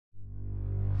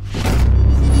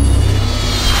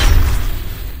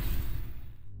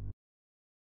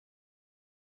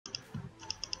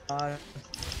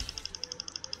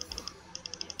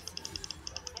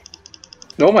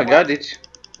Oh my god, did you...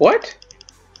 What?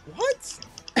 What?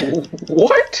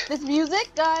 What? This music,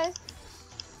 guys.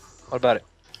 What about it?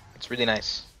 It's really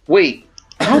nice. Wait,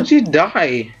 how'd you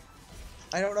die?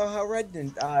 I don't know how Red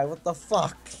didn't die. What the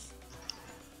fuck?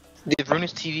 If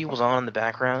RooniiSuu TV was on in the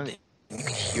background, you could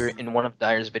hear it in one of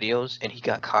Dyer's videos, and he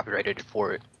got copyrighted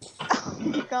for it.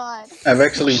 Oh God.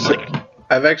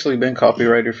 I've actually been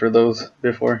copyrighted for those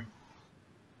before.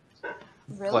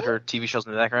 Really? What, her TV shows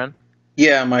in the background?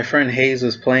 Yeah, my friend Hayes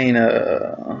was playing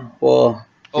well.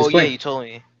 Oh playing... yeah, you told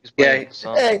me. He's playing the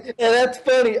song. Hey, yeah, that's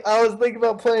funny. I was thinking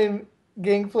about playing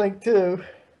Gangplank too.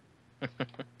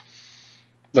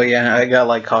 But yeah, I got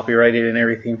like copyrighted and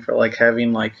everything for like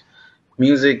having like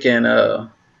music and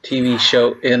a TV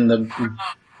show in the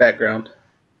background.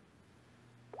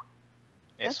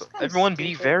 Yeah, That's so kinda everyone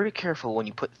be stupid. very careful when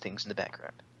you put things in the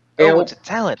background. Hey, Oh, it's a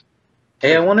talent.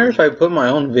 Hey, I wonder if I put my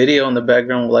own video in the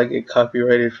background, will I get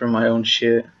copyrighted for my own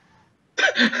shit?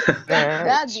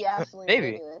 That'd be absolutely Maybe.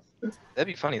 ridiculous. That'd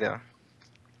be funny though.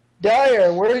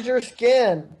 Dyer, where's your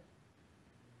skin?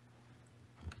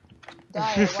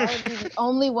 Dyer, why would he be the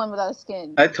only one without a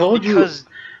skin? I told you. Because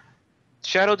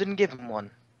Shadow didn't give him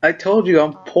one. I told you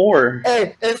I'm poor.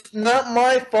 Hey, it's not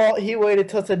my fault he waited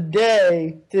till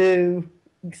today to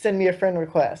send me a friend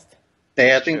request.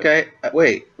 Hey, I think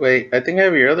wait. I think I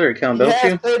have your other account, He don't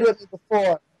has you? played with me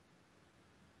before.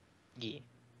 Yeah.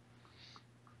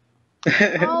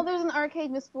 Oh, there's an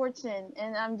Arcade Misfortune,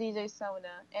 and I'm DJ Sona,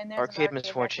 and there's Arcade an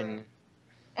Misfortune. Record.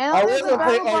 And I there's wasn't a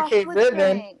Battle playing Box Arcade Ribbon.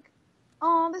 Blitzcrank.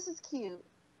 Oh, this is cute.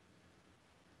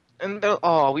 And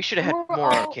oh, we should have had We're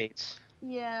more all- arcades.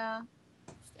 Yeah.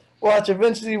 Watch,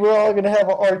 eventually we're all gonna have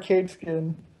an arcade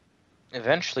skin.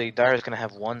 Eventually, Dyer's gonna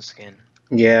have one skin.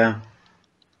 Yeah.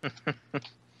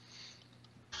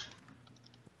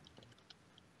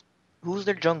 Who's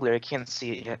their jungler? I can't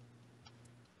see it yet.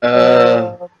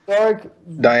 Dark.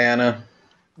 Diana.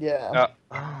 Yeah.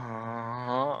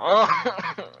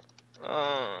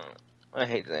 I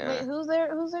hate Wait, that. who's their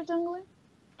jungler?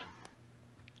 I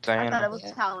thought it Diana. was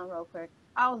Talon real quick.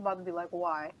 I was about to be like,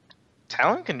 why?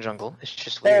 Talon can jungle. It's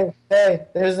just weird. Hey,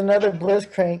 there's another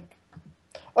Blitzcrank.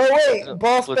 Oh wait, No,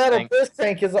 Boss Battle Blitzcrank.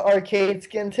 Blitzcrank is an arcade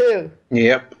skin too.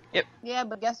 Yep. Yeah,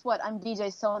 but guess what? I'm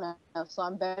DJ Sona, so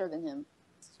I'm better than him.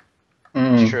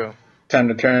 Mm, It's true. time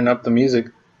to turn up the music.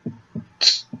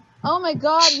 Oh my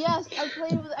God, yes! I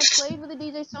played with the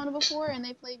DJ Sona before, and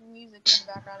they played music in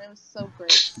the background. It was so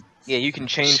great. Yeah, you can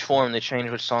change form to change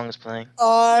which song is playing.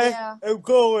 Yeah. am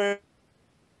going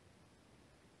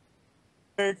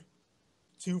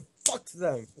to fuck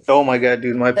them. Oh my god,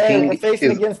 dude, my Hey, we're ping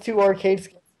facing is. against two arcade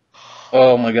skins.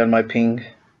 Oh my god, my ping.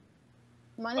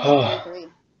 Mine is Oh. at 43.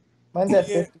 Mine's at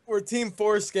Yeah, 50. we're Team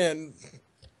Foreskin.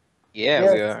 Yeah,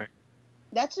 Yes. we are.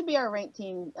 That should be our rank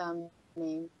team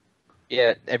name.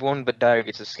 Yeah, everyone but Dyer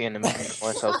gets a skin and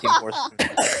myself Team Force.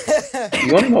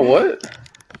 You wanna know what?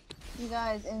 You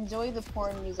guys enjoy the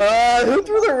porn music. Who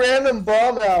threw the random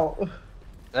bomb out?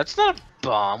 That's not a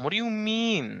bomb. What do you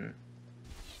mean?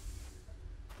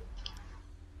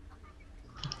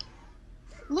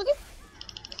 Look at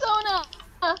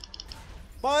Sona.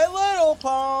 My Little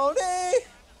Pony.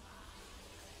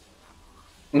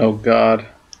 Oh god.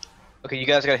 Okay, you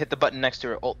guys gotta hit the button next to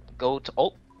her. Alt. Go to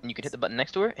Alt, and you can hit the button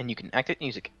next to her, and you can activate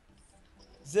music.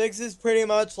 Ziggs is pretty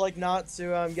much like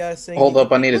Natsu, I'm guessing. Hold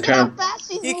up, I need to Look how turn.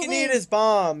 fast she's He can moving. eat his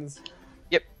bombs.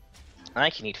 I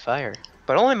can eat fire,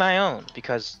 but only my own,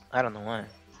 because I don't know why.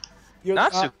 You're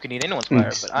Natsu can eat anyone's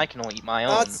fire, but I can only eat my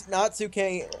own. Natsu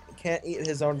can't eat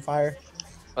his own fire.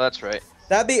 Oh, that's right.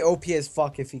 That'd be OP as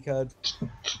fuck if he could.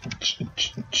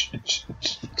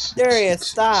 Darius,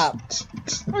 stop.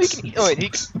 Oh, he can eat, oh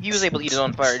wait, he was able to eat his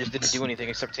own fire, it just didn't do anything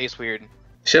except taste weird.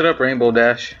 Shut up, Rainbow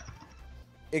Dash.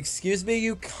 Excuse me,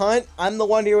 you cunt. I'm the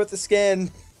one here with the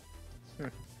skin.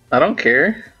 I don't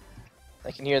care.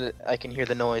 I can hear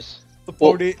the noise. The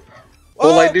Well- pony.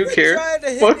 well, I do quit care. trying to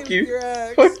hit Fuck me with you. your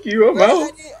axe. Fuck you, I'm Wait,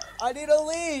 out. I need a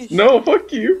leash. No,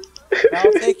 fuck you.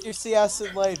 I'll take your CS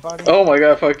and lane, buddy. Oh my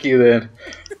god, fuck you then.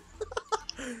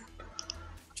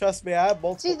 Trust me, I have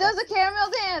multiple. She does a caramel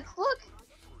dance. Look.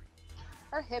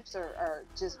 Her hips are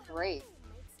just great.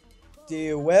 Do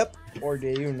you whip or do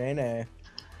you nay?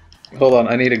 Hold on,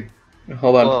 I need to.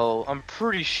 Hold on. Whoa, I'm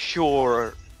pretty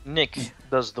sure Nick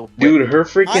does the whip. Dude, her I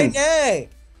freaking. nay.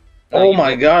 No, Oh you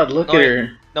my whip. god, look No, at wait.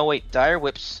 her. No wait, Dyer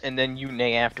whips and then you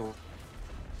neigh afterwards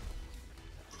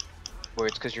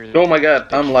because you're. Oh my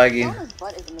god, I'm lagging. Sona's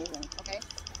butt is amazing. Okay.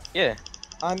 Yeah.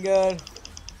 I'm good.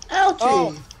 Ouchie!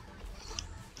 Oh.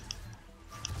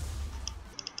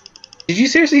 Did you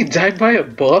seriously die by a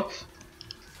buff?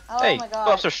 Oh Hey, my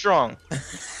buffs god. are strong.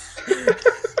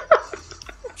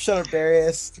 Shut up,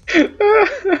 Darius.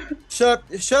 Shut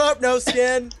up, no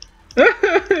skin.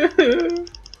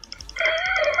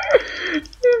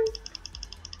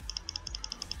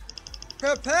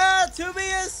 Prepare to be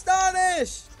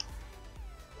astonished.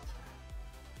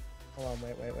 Hold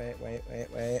on,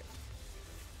 wait.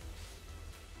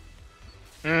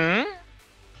 Hmm?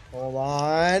 Hold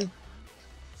on.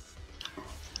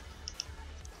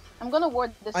 I'm gonna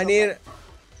ward this. I real need quick.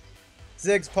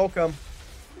 Ziggs, poke him.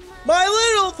 My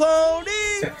little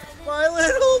pony! My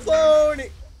little pony!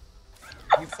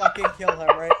 You fucking kill him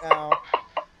right now.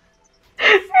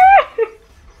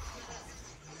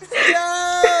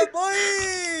 Yeah,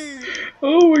 boy!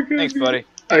 Oh my god. Thanks, buddy.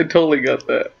 I totally got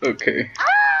that. Okay.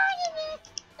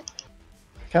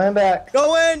 Coming back.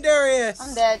 Go in, Darius!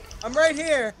 I'm dead. I'm right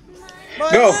here.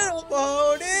 My Go. little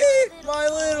pony! My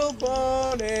little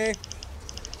pony!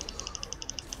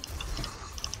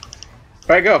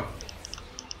 Alright, go.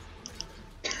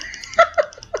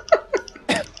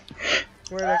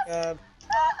 Swear to God.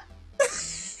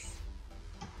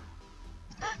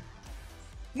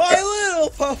 My little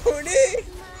pony!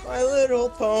 My little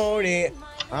pony!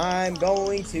 I'm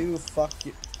going to fuck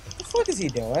you. What the fuck is he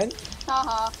doing?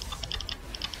 Haha.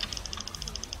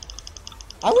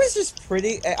 I was just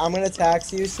pretty. I'm gonna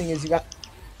tax you, seeing as you got.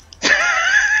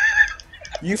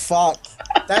 You fuck.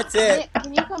 That's it.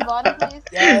 Can you come bottom, please?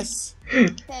 Yes.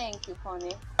 Thank you,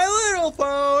 pony. My little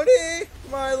pony.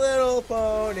 My little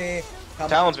pony. Come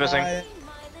Talon's on, missing. guys.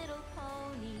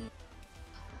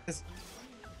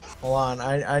 Hold on.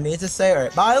 I need to say it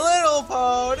right. My little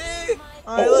pony.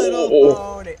 My little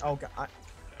pony. Oh god.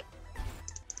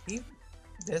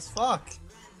 This fuck.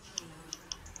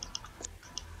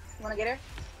 You wanna get her?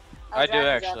 I do drag her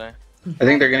actually. up. I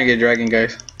think they're gonna get dragon,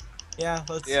 guys. Yeah.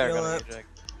 Let's Yeah, steal gonna it. get Jack.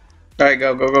 Alright,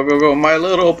 go. My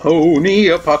little pony,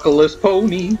 apocalypse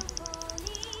pony.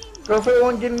 Go for the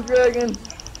one getting dragon.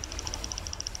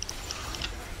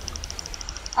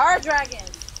 Our dragon.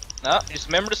 No, just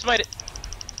remember to smite it.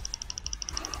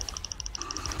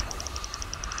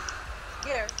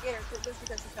 Get her, just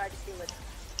because she tried to steal it.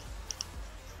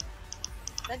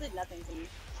 That did nothing to me.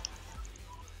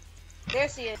 There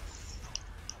she is.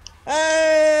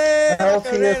 Hey. Health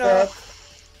is Macarena. up.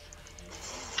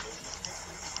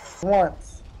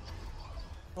 Once.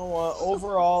 Oh,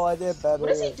 overall, I did better.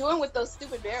 What is he doing with those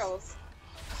stupid barrels?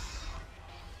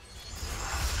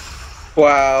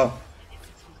 Wow.